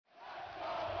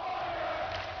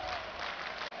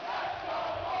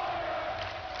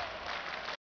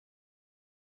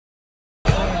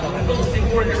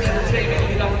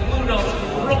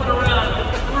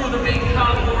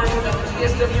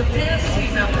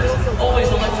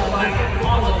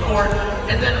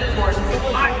And then, of course,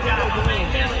 I got the main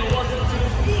man of the ones and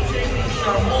twos, DJ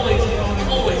Sharp, always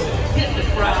getting the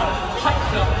crowd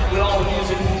hyped up with all the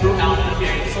music throughout the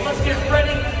game. So let's get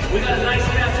ready. We got a nice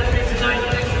matchup here tonight.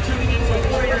 Thanks for tuning into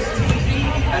Warriors TV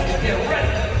as we get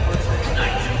ready for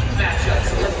tonight's matchup.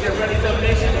 So let's get ready,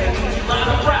 Domination, and we keep live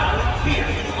and proud here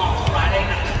on Friday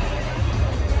night.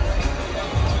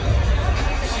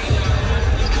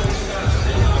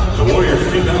 The Warriors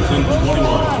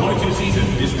 2021-22 season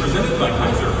is presented by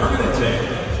Kaiser Permanente.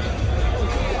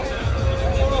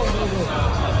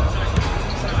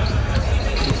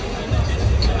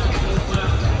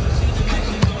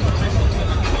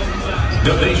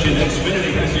 Donation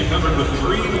Xfinity has you covered with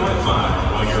free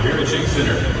Wi-Fi while you're here at Chase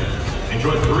Center.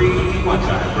 Enjoy free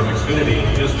Wi-Fi from Xfinity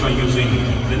just by using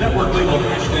the network labeled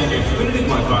 #Xfinity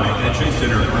Wi-Fi at Chase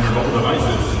Center on your mobile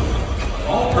devices.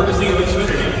 All courtesy of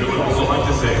Xfinity, who would also like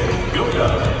to say, go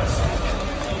Cubs!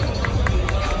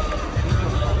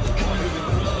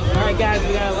 All right, guys,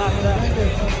 we got a lot of that.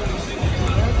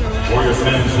 Warriors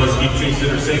fans, let's keep Chase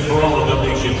Center safe for all of the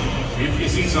nation. If you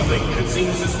see something that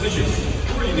seems suspicious,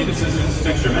 or you need assistance,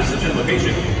 text your message and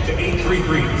location to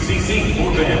 833-CC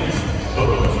for fans.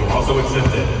 Photos are also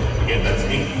accepted. Again, that's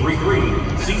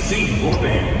 833-CC for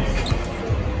fans.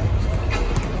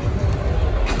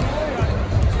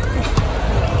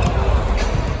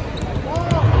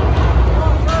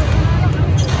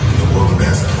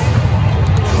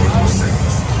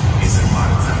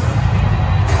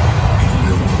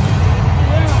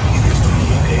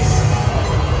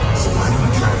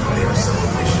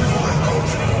 Celebration of Black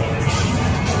culture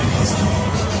and history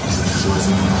is a short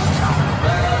amount of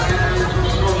time.